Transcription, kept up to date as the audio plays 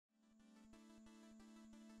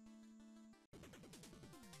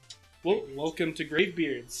Well, welcome to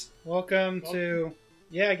Gravebeards. Welcome to...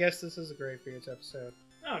 Yeah, I guess this is a Gravebeards episode.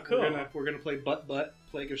 Oh, cool. We're gonna play Butt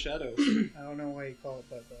Plague of Shadows. I don't know why you call it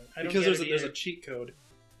Butt. Because there's a cheat code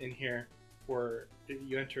in here where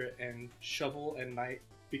you enter it and Shovel and Knight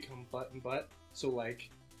become Butt and Butt. So like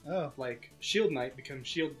Shield Knight becomes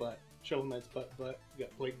Shield Butt. Shovel Knight's Butt. You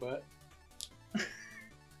got Plague Butt.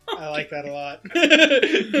 I like that a lot.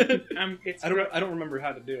 I don't remember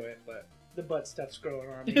how to do it, but the butt stuff's growing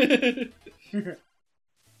on me.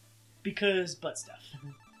 Because butt stuff.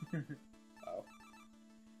 Oh.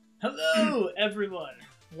 Hello, everyone.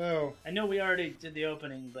 Hello. I know we already did the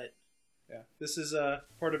opening, but yeah, this is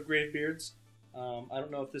part of Gravebeards. I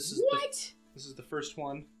don't know if this is this is the first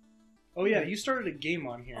one. Oh yeah, you started a game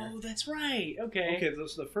on here. Oh, that's right. Okay. Okay,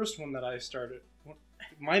 this is the first one that I started.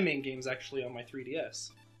 My main game's actually on my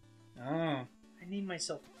 3DS. Oh. I named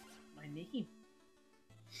myself my name.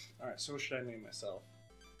 Alright, so what should I name myself?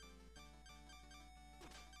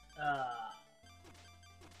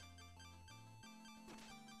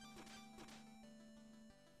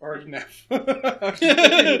 Neff.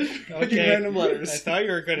 Okay. Random letters. I thought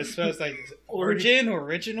you were going to spell like origin,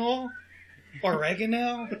 original,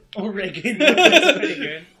 oregano. Oregano. That's pretty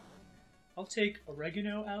good. I'll take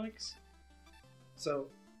oregano, Alex. So,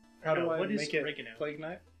 how do I what is make it oregano? Plague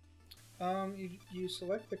Knight? You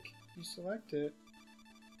select it.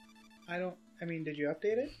 I mean, did you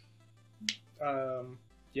update it?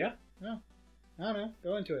 Yeah. No. I don't know.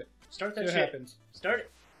 Go into it. Start that See shit. what happens. Start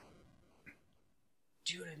it.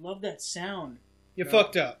 Dude, I love that sound. You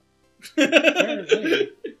fucked up. Dude,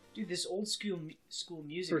 this old school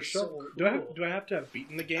music For is sure. so cool. Do I have to have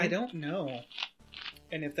beaten the game? I don't know.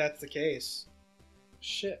 And if that's the case,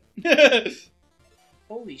 Shit.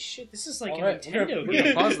 Holy shit, this is like All a right, Nintendo we're gonna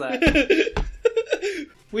game. pause that.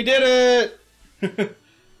 We did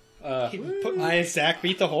I it! Zach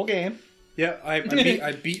beat the whole game. Yeah,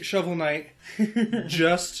 I beat Shovel Knight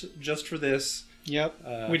just for this.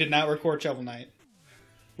 Yep. We did not record Shovel Knight.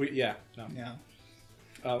 No. Yeah.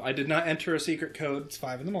 I did not enter a secret code. It's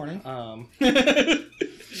 5 in the morning.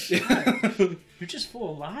 You're just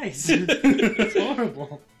full of lies. It's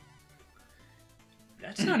horrible.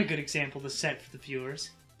 That's not a good example to set for the viewers.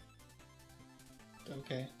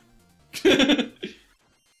 Okay.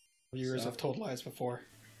 Viewers have told lies before.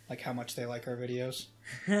 Like how much they like our videos.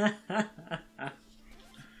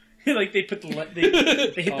 Like they put they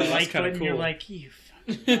hit the like kinda button cool. You're like, you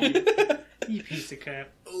fucking liar. You piece of crap.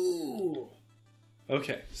 Ooh.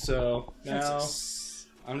 Okay, so now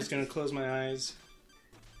I'm just gonna close my eyes.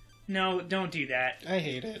 No, don't do that. I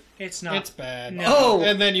hate it. It's not. It's bad. No. Oh!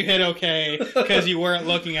 And then you hit OK because you weren't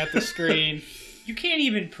looking at the screen. You can't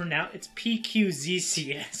even pronounce. It's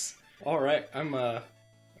PQZCS. All right, I'm gonna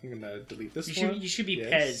delete this one. You should be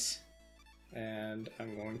Yes. Pez. And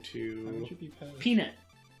I'm going Why to. would you be Pez? Peanut.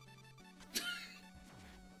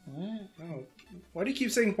 What? Oh, why do you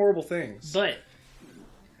keep saying horrible things? But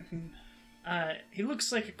he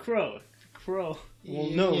looks like a crow. Crow. Well,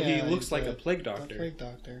 no, he Yeah, looks he's like a plague doctor. A plague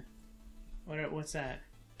doctor. What's that?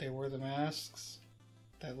 They wear the masks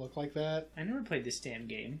that look like that. I never played this damn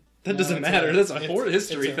game. That No, doesn't it's matter. That's a horror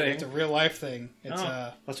history thing. It's a real life thing. It's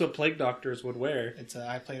Oh. That's what plague doctors would wear.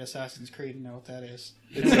 I played Assassin's Creed and know what that is.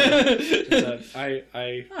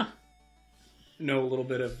 I Huh. know a little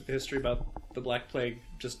bit of history about the Black Plague,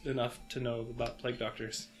 just enough to know about plague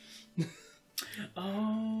doctors.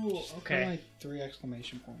 Oh, okay. Like 3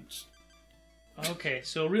 exclamation points. Okay,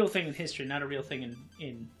 so a real thing in history, not a real thing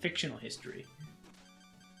in fictional history.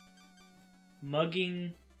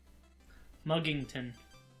 Muggington.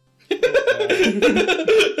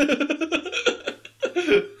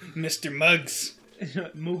 Mr. Muggs.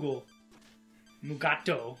 Moogle.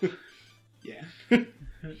 Mugato. Yeah.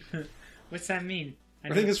 What's that mean? I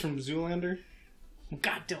think it's from Zoolander.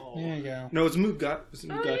 Mugato. There you go. No, it's Mugat. Is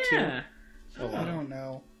it Oh, Mugat yeah. too? Oh, I wow. don't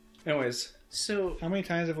know. Anyways, So, How many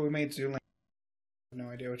times have we made Zoolander? I have no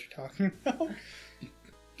idea what you're talking about.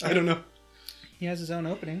 I don't know. He has his own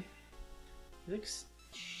opening. it looks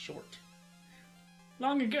short.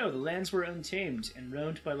 Long ago, the lands were untamed and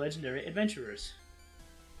roamed by legendary adventurers.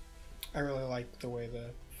 I really like the way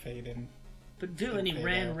the fade in. But villainy And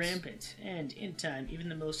ran fade-outs. rampant, and in time, even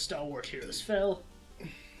the most stalwart heroes fell.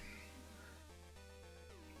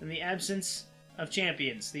 In the absence of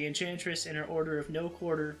champions, the Enchantress and her Order of No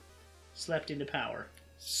Quarter swept into power.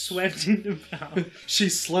 She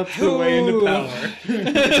slept her way into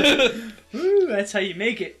power. Woo, that's how you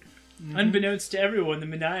make it. Mm-hmm. Unbeknownst to everyone, the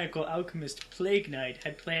maniacal alchemist Plague Knight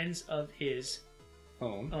had plans of his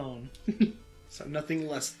own. So nothing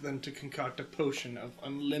less than to concoct a potion of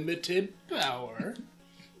unlimited power.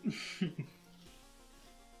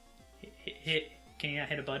 Can you not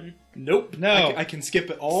hit a button? Nope. No. I can skip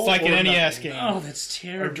it all. It's like an or NES nothing. game. Oh, that's A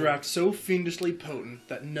terrible. draft so fiendishly potent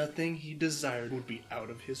that nothing he desired would be out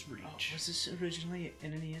of his Oh, reach. was this originally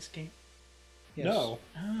an NES game? Yes. No.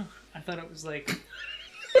 Oh, I thought it was like...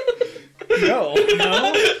 No.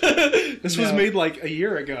 No? This was made like a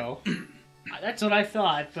year ago. That's what I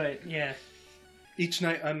thought, but yeah. Each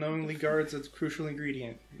night unknowingly guards its crucial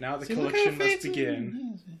ingredient. Now the See, look collection how must fancy- begin.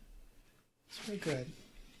 Yeah, it's very good.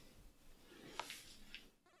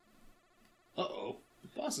 Uh-oh. The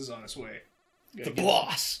boss is on his way. The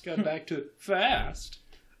boss! Got back to it fast.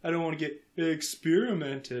 I don't want to get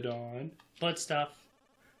experimented on. Butt stuff.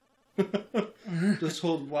 Just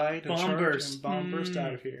hold wide and Bomb charge burst. and bomb burst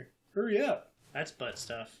out of here. Hurry up. That's butt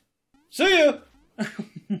stuff. See ya!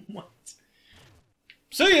 What?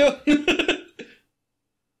 See ya!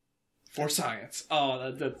 For science.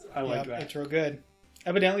 Oh, that's I like that. It's real good.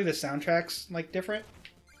 Evidently the soundtrack's like different.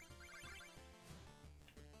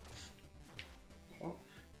 Oh,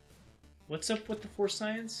 What's up with the Force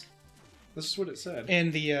Science? this is what it said.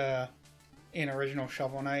 In the in original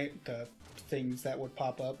Shovel Knight, the things that would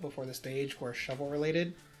pop up before the stage were shovel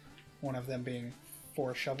related. One of them being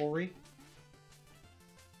for chivalry.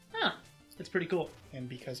 Huh. That's pretty cool. And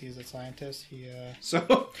because he's a scientist, he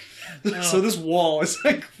So this wall is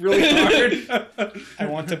like really hard. I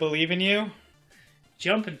want to believe in you.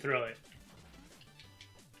 Jump and throw it.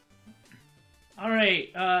 Alright,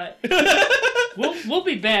 we'll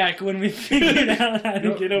be back when we figured out how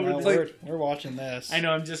to get over No, this. we're watching this. I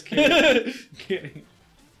know, I'm just kidding. Kidding.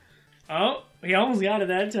 Oh, he almost got it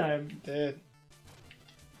that time. Did.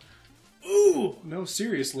 Ooh! No,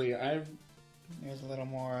 seriously, There's a little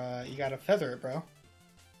more. You gotta feather it, bro.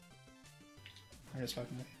 I'm just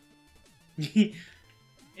fucking with you.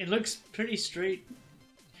 It looks pretty straight.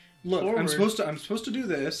 look. Forward. I'm supposed to do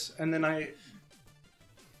this, and then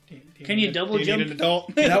Can you double do you jump? need an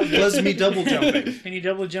adult? that was me double jumping. Can you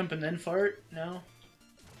double jump and then fart? No.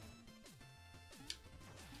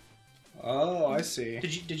 Oh, I see.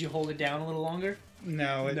 Did you hold it down a little longer?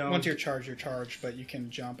 No, No. once you're charged, but you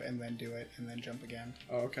can jump and then do it, and then jump again.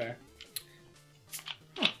 Oh, okay.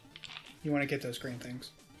 You want to get those green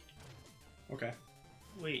things. Okay.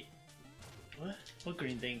 Wait. What? What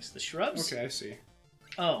green things? The shrubs? Okay, I see.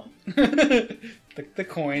 Oh. the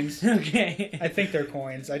coins. Okay. I think they're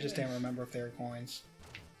coins. I just didn't remember if they were coins.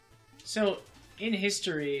 So, in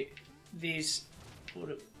history, these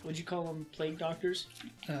would you call them plague doctors?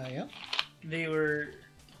 Yeah. They were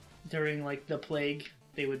during like the plague.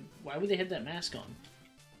 Why would they have that mask on?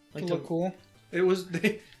 Like Look cool. It was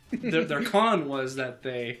their con was that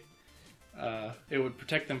it would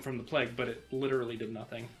protect them from the plague, but it literally did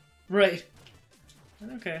nothing. Right.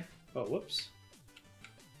 Okay. Oh, whoops.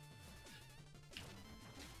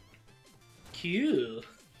 Cool.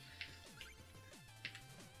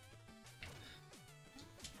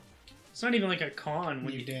 It's not even like a con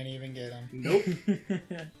when You you didn't even get them. Nope.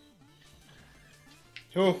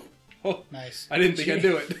 Oh, Oh, nice. I didn't think I'd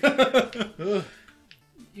do it.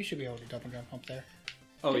 You should be able to double jump up there.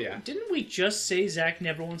 Oh yeah. Didn't we just say Zach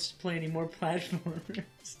never wants to play any more platformers? Yep.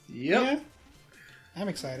 Yeah. I'm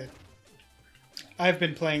excited. I've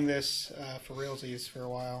been playing this for realsies for a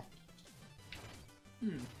while.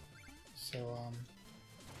 So,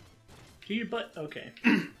 Do your butt. Okay.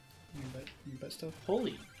 you bet stuff.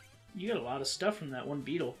 Holy, you got a lot of stuff from that one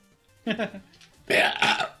beetle.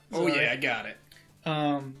 Yeah. Oh Sorry. yeah, I got it.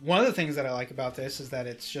 One of the things that I like about this is that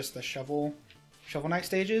it's just the Shovel Knight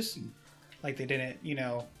stages. Like, they didn't,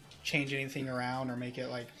 change anything around or make it,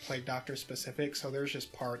 like, Plague Doctor specific. So there's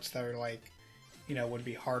just parts that are, like, would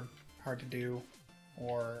be hard to do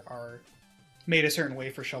or are made a certain way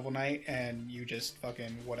for Shovel Knight, and you just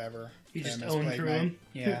fucking whatever. You just them as own Plague through Knight. them?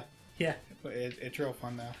 Yeah. Yeah. But it's real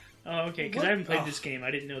fun, though. Oh, okay. Because What? I haven't played Oh. this game.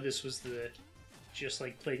 I didn't know this was just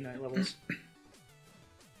like Plague Knight levels.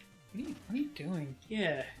 What are you doing?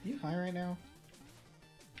 Yeah. Are you high right now?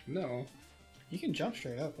 No. You can jump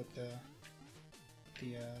straight up with the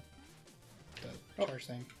charge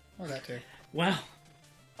thing. Or that too. Wow.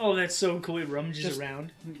 Oh, that's so cool. He rummages Just-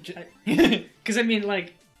 around. J- Because I mean,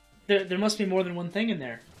 like, there must be more than one thing in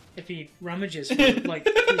there. If he rummages for like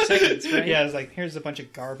 3 seconds, right? Yeah, it's like, here's a bunch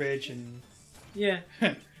of garbage and Yeah.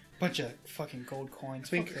 bunch of fucking gold coins.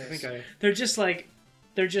 I think I. They're just like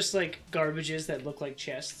garbages that look like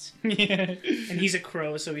chests. Yeah. And he's a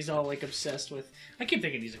crow, so he's all like obsessed with. I keep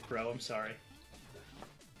thinking he's a crow. I'm sorry.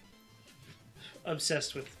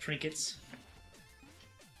 Obsessed with trinkets.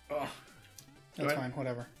 Oh, That's What? fine,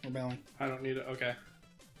 whatever. We're bailing. I don't need it. Okay.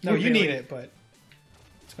 No, We're you need bailing. it, but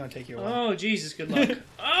it's gonna take you a while. Oh Jesus! Good luck.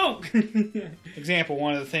 Oh. Example,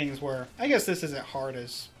 one of the things where I guess this isn't hard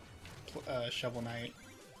as Shovel Knight.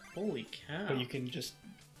 Holy cow. But you can just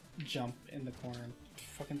jump in the corner and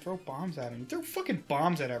fucking throw bombs at him. Throw fucking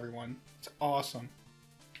bombs at everyone. It's awesome.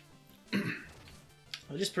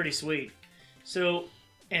 Which is pretty sweet. So,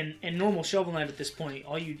 and normal Shovel Knight at this point,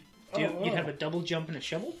 all you do, you'd have a double jump and a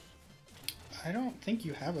shovel? I don't think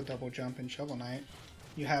you have a double jump in Shovel Knight.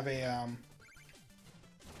 You have a,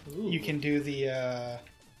 you can do the,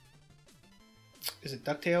 is it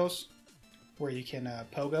DuckTales? Where you can,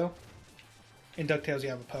 pogo. In DuckTales you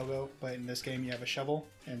have a pogo, but in this game you have a shovel.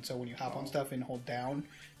 And so when you hop on stuff and hold down,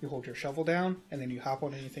 you hold your shovel down, and then you hop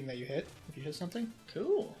on anything that you hit, if you hit something.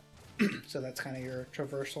 Cool. So that's kind of your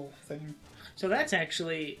traversal thing. So that's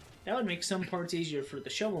actually, that would make some parts easier for the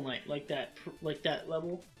Shovel Knight, like that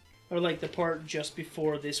level. Or like the part just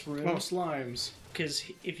before this room. Oh, slimes. Because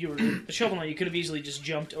if you were the Shovel Knight, you could have easily just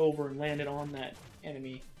jumped over and landed on that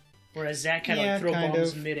enemy. Whereas Zack had to throw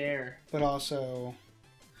bombs mid-air. But also,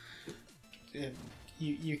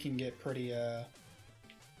 you can get pretty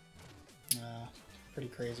pretty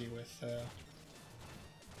crazy with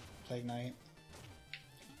Plague Knight.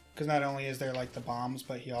 Because not only is there like the bombs,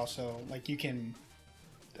 but he also, like, you can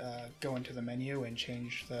go into the menu and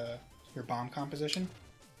change your bomb composition.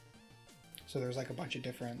 So there's like a bunch of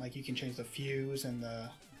different, like you can change the fuse and the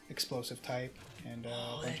explosive type and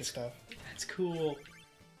a bunch of stuff. That's cool.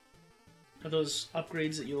 Are those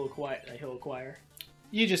upgrades that he'll acquire?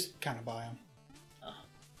 You just kind of buy them. Oh.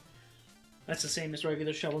 That's the same as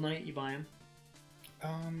regular Shovel Knight? You buy them?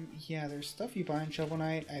 Yeah, there's stuff you buy in Shovel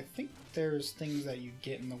Knight. I think there's things that you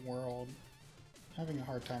get in the world. I'm having a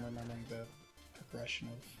hard time remembering the progression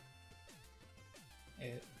of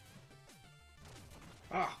it.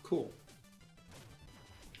 Ah, cool.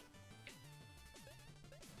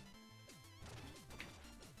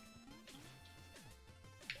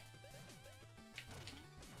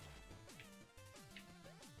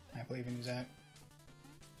 I believe in you, Zach.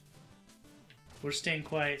 We're staying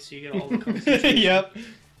quiet so you get all the concentration. Yep.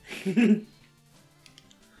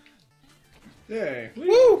 Yay.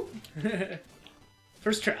 Woo!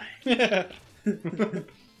 First try.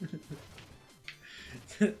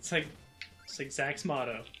 It's like Zach's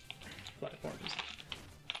motto. Platformers.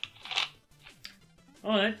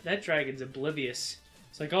 Oh, that dragon's oblivious.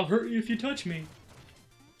 It's like, I'll hurt you if you touch me.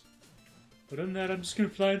 But other than that, I'm just gonna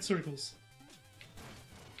fly in circles.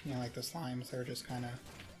 Yeah, like the slimes, they're just kind of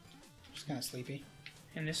sleepy.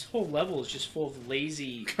 And this whole level is just full of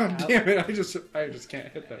lazy... God damn it, I just can't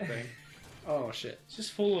hit that thing. Oh, shit. It's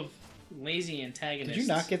just full of lazy antagonists. Did you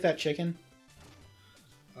not get that chicken?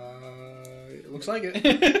 It looks like it.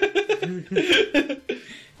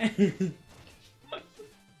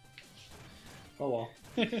 Oh well.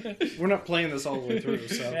 We're not playing this all the way through,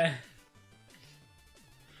 so... Yeah.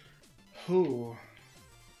 Ooh.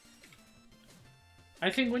 I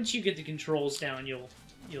think once you get the controls down, you'll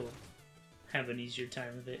have an easier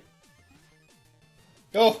time with it.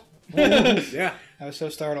 Oh! Yeah. I was so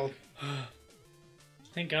startled.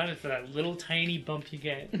 Thank God for that little tiny bump you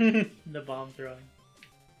get in the bomb throwing.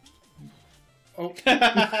 Oh.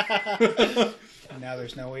 Now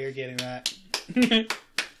there's no way you're getting that.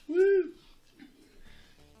 Woo!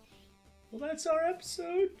 Well, that's our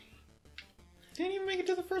episode. Didn't even make it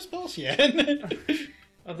to the first boss yet.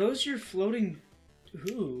 Are those your floating...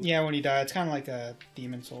 Ooh. Yeah, when you die, it's kind of like a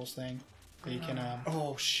Demon Souls thing. Where you can,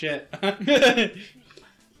 Oh, shit.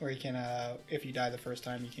 or you can, if you die the first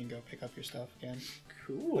time, you can go pick up your stuff again.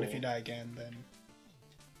 Cool. But if you die again, then...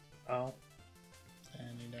 Oh.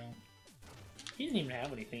 Then you don't. He didn't even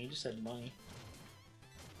have anything, he just had money.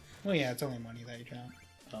 Well, yeah, it's only money that you drop.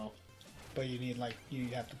 Oh. But you need, like, you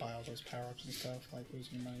have to buy all those power-ups and stuff, like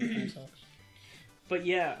losing money kind of sucks. But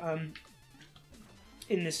yeah,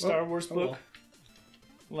 in this Star Wars book,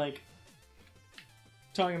 like,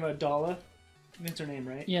 talking about Dala, that's her name,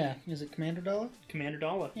 right? Yeah, is it Commander Dala? Commander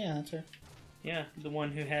Dala. Yeah, that's her. Yeah, the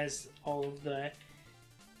one who has all of the,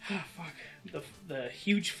 the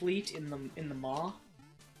huge fleet in the Maw.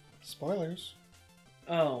 Spoilers.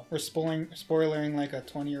 Oh. We're spoiling like a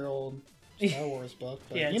 20-year-old Star Wars book,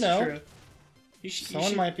 but yeah, you know, true.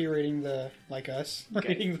 Someone might be reading like us. Okay.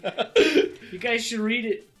 Reading that. You guys should read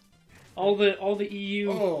it. All the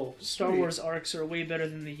EU Star sweet. Wars arcs are way better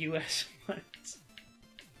than the US ones.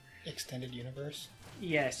 Extended universe?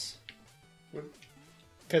 Yes.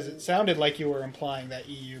 Because it sounded like you were implying that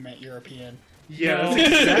EU meant European. Yeah, No.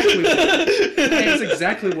 that's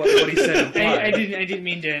exactly what he said. I didn't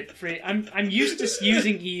mean to. I'm used to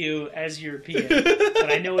using EU as European,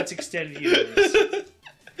 but I know it's extended universe.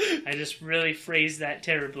 I just really phrased that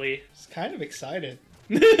terribly. I was kind of excited.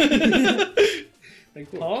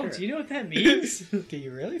 Like, Ooh, Paul, carrot. do you know what that means? Do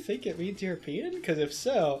you really think it means European? Because if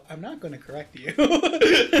so, I'm not going to correct you.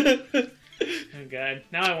 Oh god,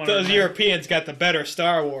 now I want to. Those Europeans got the better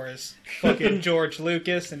Star Wars. Fucking George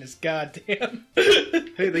Lucas and his goddamn.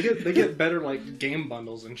 Hey, they get better like game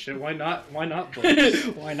bundles and shit. Why not? Why not books?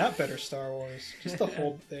 Why not better Star Wars? Just the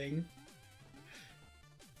whole thing.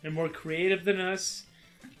 They're more creative than us.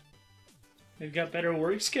 They've got better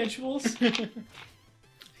work schedules.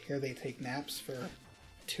 Here they take naps for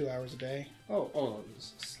 2 hours a day. Oh,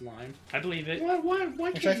 slime. I believe it. Why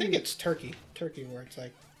Which I think it's Turkey. Turkey where it's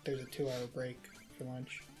like there's a 2-hour break for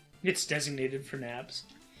lunch. It's designated for naps.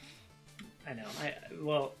 I know.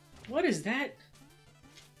 Well, what is that?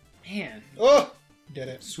 Man. Oh! Did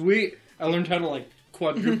it. Sweet. I learned how to like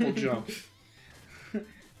quadruple jump.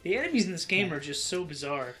 The enemies in this game are just so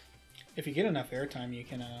bizarre. If you get enough airtime, you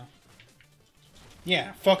can,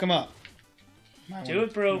 yeah, fuck them up. Do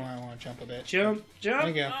it, bro. I want to jump a bit. Jump. There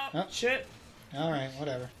you go. Oh, shit. Alright,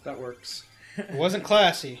 whatever. That works. It wasn't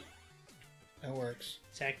classy. That works.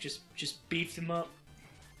 Zach just beefed him up.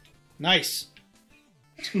 Nice.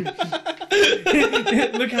 Look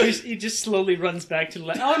how he just slowly runs back to the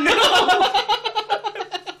left. Oh no!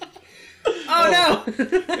 Oh no!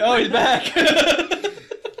 Oh, he's back.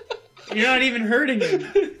 You're not even hurting him.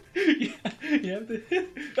 You have to...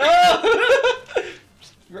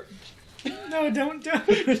 No, don't.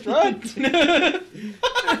 Run.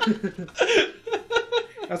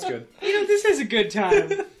 That's good. You know, this is a good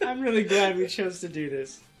time. I'm really glad we chose to do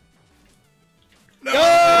this.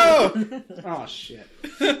 No! Oh shit.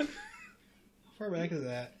 How far back is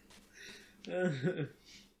that?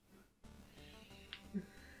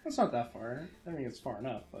 That's not that far. I mean, it's far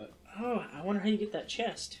enough, but Oh, I wonder how you get that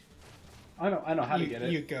chest. I know how to get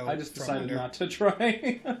it. You go I just from decided under. not to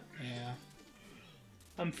try. Yeah.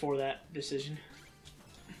 I'm for that decision.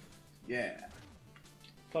 Yeah.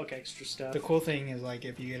 Fuck extra stuff. The cool thing is, like,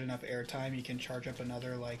 if you get enough airtime, you can charge up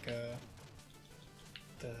another, like,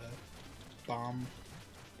 the bomb,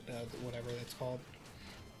 whatever that's called.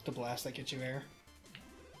 The blast that gets you air.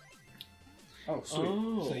 Oh, sweet.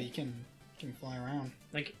 Oh. So you can fly around.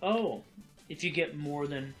 Like, oh, if you get more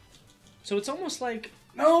than... So it's almost like...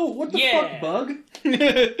 No, what the Yeah. fuck, bug?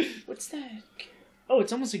 What's that? Oh,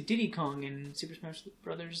 it's almost like Diddy Kong in Super Smash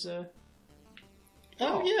Brothers.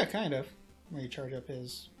 Oh, yeah, kind of. Where you charge up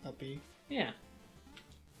his up B. Yeah.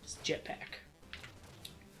 It's jetpack.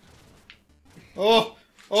 Oh!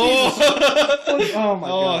 Oh! Oh my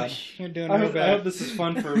god. You're doing I real hope bad. this is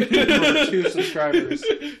fun for 2 subscribers.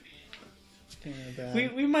 Doing real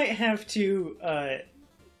bad. We might have to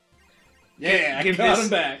Yeah, I Give got this- him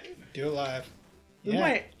back. Do it live. We Yeah.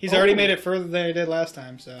 might- He's already made it further than he did last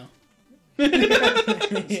time, so.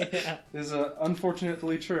 yeah. This is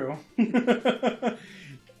unfortunately true.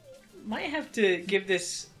 Might have to give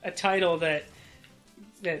this a title that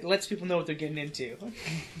lets people know what they're getting into.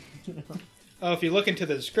 Oh, if you look into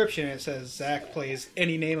the description, it says Zach plays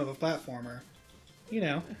any name of a platformer. You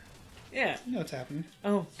know Yeah. what's happening.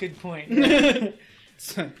 Oh, good point.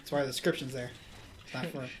 That's why the description's there.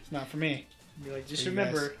 It's not for me. You're like, just For you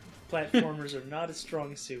remember, platformers are not a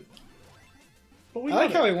strong suit. But we I like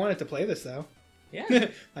love how it. he wanted to play this, though. Yeah.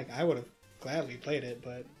 Like, I would have gladly played it,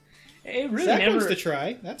 but It really Zach never. wants to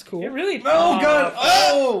try. That's cool. It really. Oh god!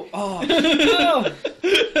 Oh! Oh! Oh!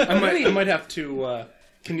 I might have to.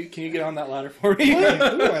 Can you get on that ladder for me? Ooh,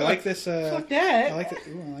 I like this. Fuck that! I like this.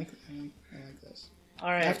 Ooh, I like this. All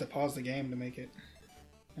I right. have to pause the game to make it.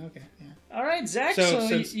 Okay, yeah. All right, Zach. So, So,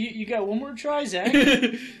 since- you got one more try, Zach.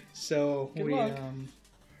 So Good we luck.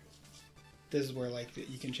 this is where like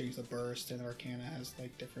you can change the burst, and Arcana has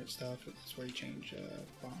like different stuff. It's where you change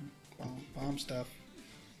bomb stuff.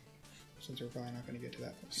 Since we're probably not going to get to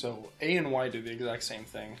that point. So A and Y do the exact same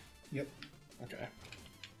thing. Yep. Okay.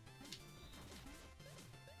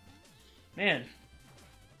 Man.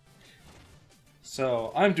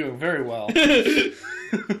 So I'm doing very well. You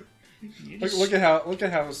just- look at how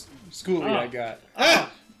schooly Oh. I got.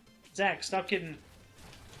 Ah! Zach, stop getting.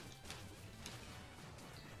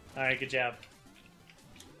 All right, good job.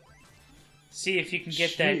 See if you can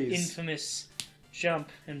get that Jeez. infamous jump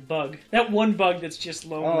and bug. That one bug that's just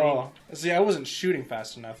lonely. Oh, see, I wasn't shooting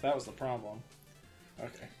fast enough. That was the problem.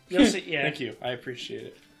 Okay. You'll see, yeah. Thank you. I appreciate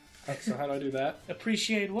it. So how do I do that?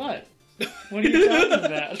 Appreciate what? What are you talking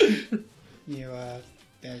about? You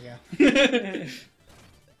there you go.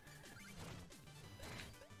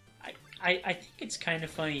 I think it's kind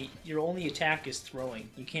of funny. Your only attack is throwing.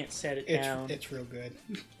 You can't set it down. It's real good.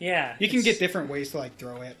 Yeah. You can it's- get different ways to like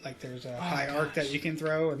throw it. Like there's a high arc that you can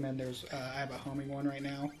throw, and then there's I have a homing one right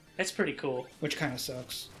now, That's pretty cool. which kind of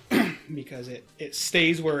sucks. because it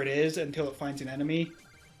stays where it is until it finds an enemy.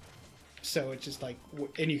 So it's just like,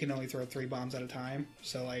 and you can only throw 3 bombs at a time.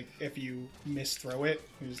 So like, if you misthrow it,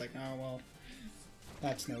 you're just like, oh well,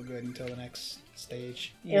 that's no good until the next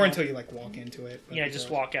stage, or until you like walk into it. Yeah, just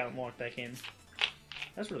walk out and walk back in.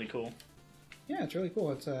 That's really cool. Yeah, it's really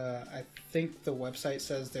cool. It's I think the website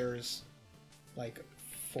says there's like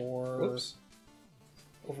over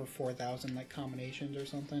 4,000 like combinations or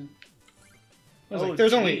something. Like,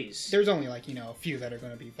 there's only like, you know, a few that are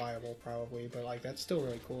going to be viable probably, but like that's still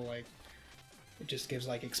really cool. Like it just gives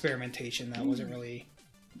like experimentation that wasn't really.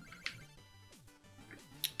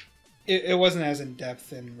 It wasn't as in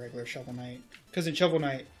depth in regular Shovel Knight, because in Shovel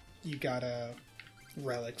Knight you got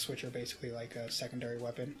relics, which are basically like a secondary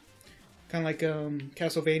weapon, kind of like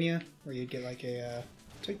Castlevania, where you'd get like a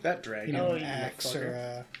take that drag, you know, an axe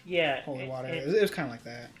or holy water. It was kind of like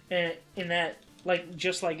that. And in that, like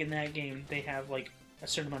just like in that game, they have like a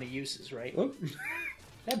certain amount of uses, right? Whoop.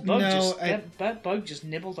 That bug that bug just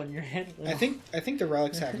nibbled on your head. I think the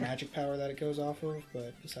relics have magic power that it goes off of,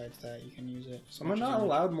 but besides that, you can use it. So am I not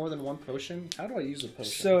allowed more than 1 potion? How do I use a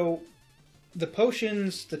potion? So, the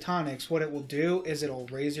potions, the tonics, what it will do is it'll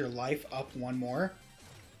raise your life up 1 more,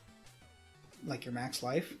 like your max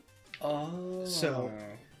life. Oh. So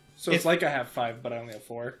it's like I have 5, but I only have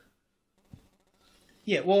 4.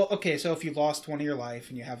 Yeah, well, okay, so if you lost 1 of your life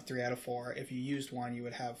and you have 3 out of 4, if you used 1, you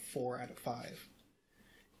would have 4 out of 5.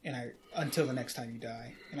 And until the next time you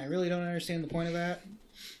die. And I really don't understand the point of that,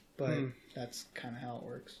 but that's kind of how it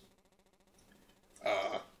works.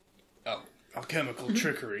 Alchemical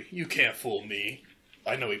trickery. You can't fool me.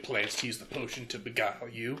 I know he plans to use the potion to beguile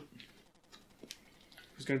you.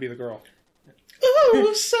 Who's gonna be the girl?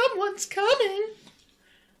 Ooh, someone's coming!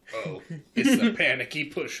 Oh, it's the panicky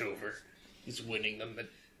pushover. He's winning the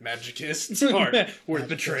magicist's heart. Worth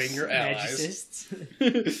betraying your allies.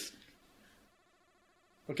 Magicists.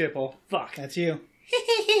 Okay, Paul. Fuck. That's you.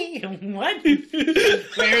 What?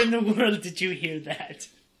 Where in the world did you hear that?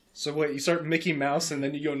 So wait, you start Mickey Mouse and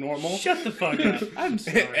then you go normal? Shut the fuck up. I'm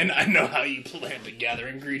sorry. And I know how you plan to gather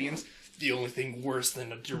ingredients. The only thing worse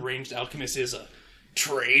than a deranged alchemist is a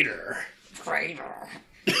traitor. Traitor.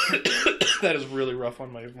 That is really rough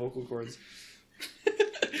on my vocal cords.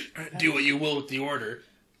 Do what you will with the order,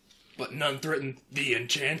 but none threaten the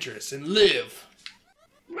enchantress and live.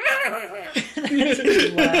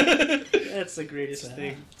 That's the greatest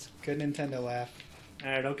thing. It's a good Nintendo laugh.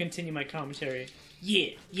 Alright, I'll continue my commentary.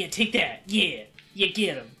 Yeah, take that. Yeah, get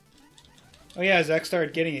him. Oh yeah, Zach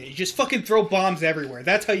started getting it. You just fucking throw bombs everywhere.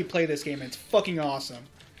 That's how you play this game, and it's fucking awesome.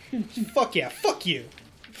 Fuck yeah, fuck you.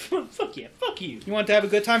 Fuck yeah, fuck you. You want to have a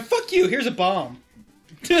good time? Fuck you, here's a bomb.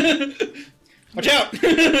 Watch out!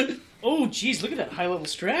 Oh, jeez, look at that high-level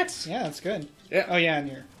strats. Yeah, that's good. Yeah. Oh yeah, and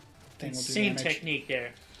your thing will do Insane damage. technique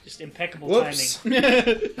there. Just impeccable Whoops. timing.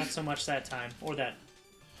 Not so much that time. Or that.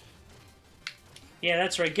 Yeah,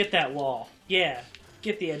 that's right. Get that wall. Yeah.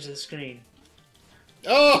 Get the edge of the screen.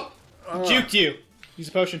 Oh! Juked you. Use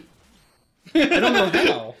a potion. I don't know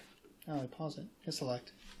how. Oh, pause it. Hit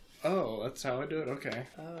select. Oh, that's how I do it? Okay.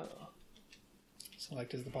 Oh.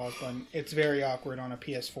 Select is the pause button. It's very awkward on a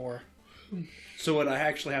PS4. So would I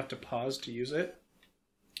actually have to pause to use it?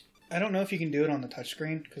 I don't know if you can do it on the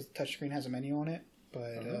touchscreen, because the touchscreen has a menu on it,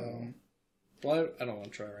 but... Well, I don't want to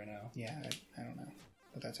try right now. Yeah, I don't know.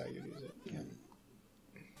 But that's how you use it.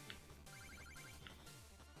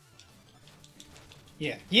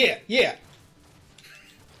 Yeah. Yeah!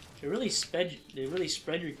 They really spread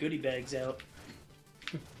your goodie bags out.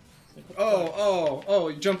 Oh,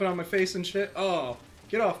 you jumping on my face and shit? Oh,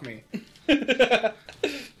 get off me.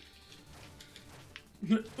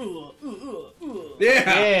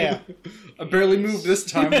 Yeah! I barely moved this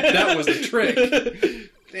time. That was a trick.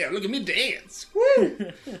 Damn, look at me dance.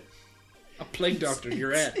 Woo! A plague doctor,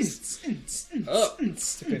 your ass. Oh.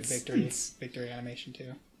 It's a good victory animation,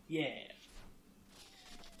 too. Yeah.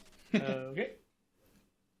 Okay.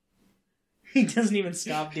 He doesn't even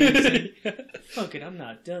stop dancing. Fuck it, I'm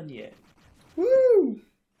not done yet. Woo!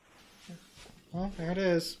 Well, there it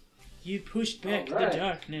is. You pushed back the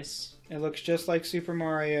darkness. It looks just like Super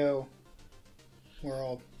Mario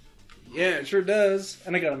World. Yeah, it sure does.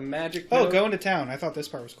 And I got a magic Oh, note. go into town. I thought this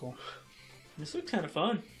part was cool. This looked kind of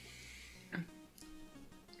fun.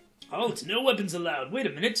 Oh, it's no weapons allowed. Wait a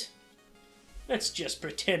minute. Let's just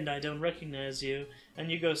pretend I don't recognize you, and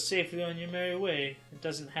you go safely on your merry way. It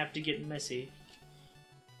doesn't have to get messy.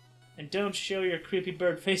 And don't show your creepy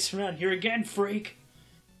bird face around here again, freak.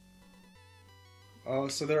 Oh,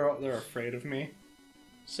 so they're afraid of me?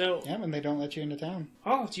 So... Yeah, when they don't let you into town.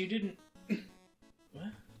 Oh, you didn't... What?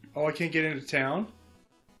 Oh, I can't get into town?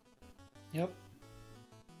 Yep.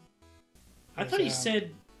 I thought he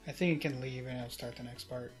said... I think it can leave and it'll start the next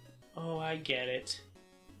part. Oh, I get it.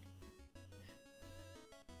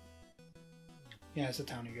 Yeah, it's the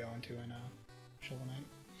town you go into in Shovel Knight.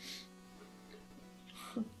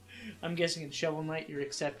 I'm guessing in Shovel Knight you're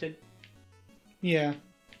accepted. Yeah.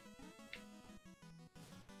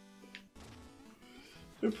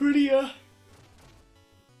 They're pretty,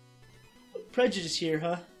 prejudice here,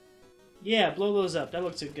 huh? Yeah, blow those up. That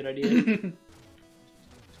looks like a good idea.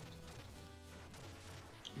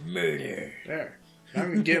 Murder. There. Now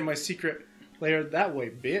I'm getting my secret layer that way,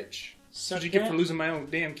 bitch. That's what you get for losing my own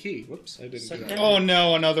damn key. Whoops, I didn't do that. Oh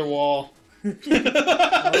no, another wall. Yeah,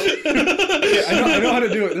 I know how to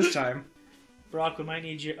do it this time. Brock, we might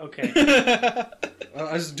need you. Okay.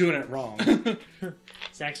 I was doing it wrong.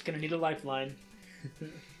 Zach's gonna need a lifeline.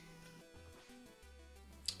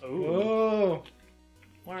 Ooh. Oh.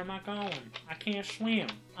 Where am I going? I can't swim.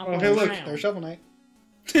 Oh, hey, look, There's Shovel Knight.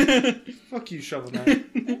 Fuck you, Shovel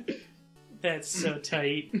Knight. That's so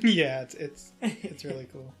tight. Yeah, it's really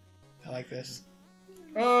cool. I like this.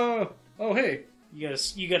 Oh, hey. You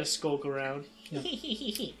gotta skulk around.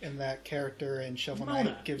 Yeah. And that character in Shovel Mona,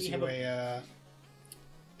 Knight gives you a.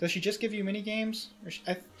 Does she just give you mini games, or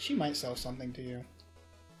she might sell something to you?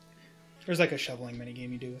 There's like a shoveling mini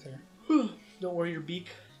game you do with her. Don't worry your beak.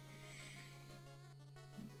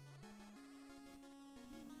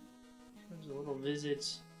 There's a little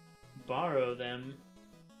visits. Borrow them.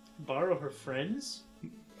 Borrow her friends?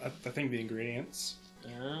 I think the ingredients.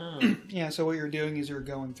 Oh. Yeah, so what you're doing is you're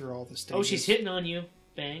going through all the stages. Oh, she's hitting on you.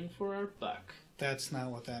 Bang for our buck. That's not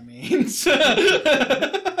what that means.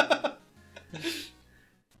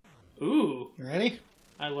 Ooh. You ready?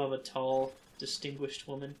 I love a tall, distinguished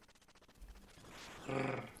woman.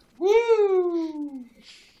 Woo!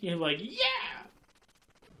 You're like, yeah!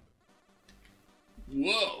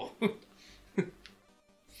 Whoa!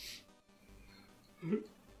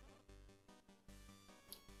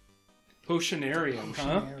 Potionarium,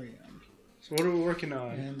 huh? Potionarium. So what are we working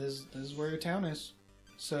on? And this is where your town is.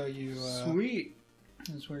 So you... Sweet.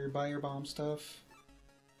 This is where you buy your bomb stuff.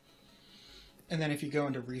 And then if you go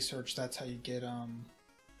into research, that's how you get...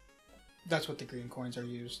 That's what the green coins are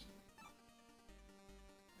used.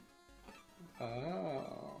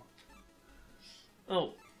 Oh.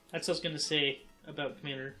 Oh, that's what I was gonna say about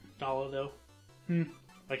Commander Dala, though. Hmm.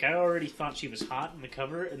 Like, I already thought she was hot in the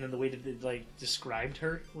cover, and then the way that they, like, described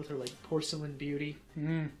her with her, like, porcelain beauty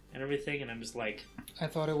Mm. and everything, and I'm just like... I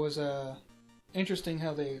thought it was interesting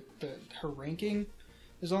how her ranking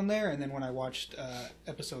is on there, and then when I watched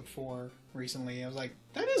episode 4 recently, I was like,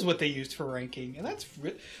 that is what they used for ranking, and that's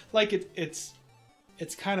like it's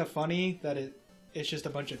kind of funny that it's just a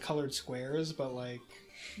bunch of colored squares, but like,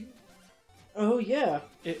 Oh, yeah.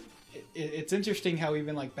 it's interesting how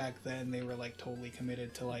even like back then they were like totally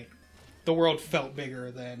committed to like the world felt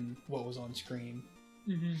bigger than what was on screen.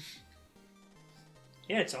 Mm-hmm.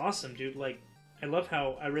 Yeah, it's awesome, dude. Like, I love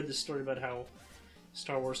how I read this story about how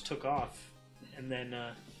Star Wars took off, and then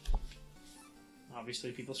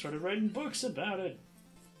obviously people started writing books about it.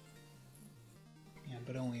 Yeah,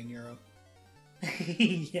 but only in Europe.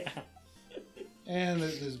 Yeah. And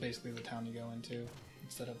this is basically the town you go into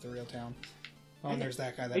instead of the real town. Oh, and there's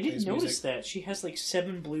that guy that I plays didn't notice music. that. She has like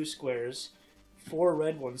 7 blue squares, 4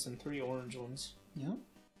 red ones, and 3 orange ones. Yeah.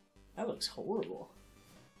 That looks horrible.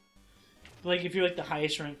 Like, if you're like the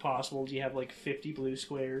highest rank possible, do you have like 50 blue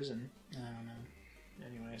squares? And I don't know.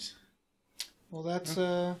 anyways. Well, that's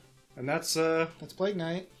And that's Plague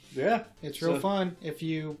Knight. yeah. It's real fun. If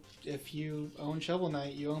you own Shovel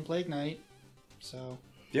Knight, you own Plague Knight. So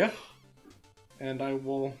Yeah. And I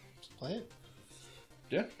will just play it.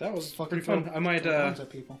 Yeah, that was Fucking pretty fun. throw I might bombs at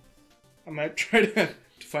people. try to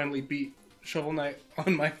finally beat Shovel Knight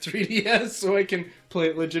on my 3DS so I can play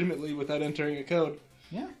it legitimately without entering a code.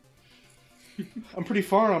 Yeah. I'm pretty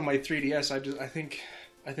far on my 3DS. I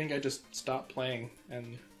think I just stopped playing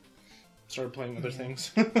and started playing other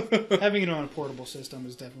things. Having it on a portable system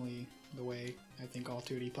is definitely the way I think all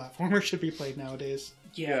 2D platformers should be played nowadays.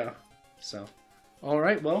 Yeah. So, all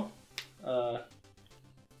right. Well,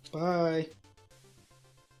 Bye.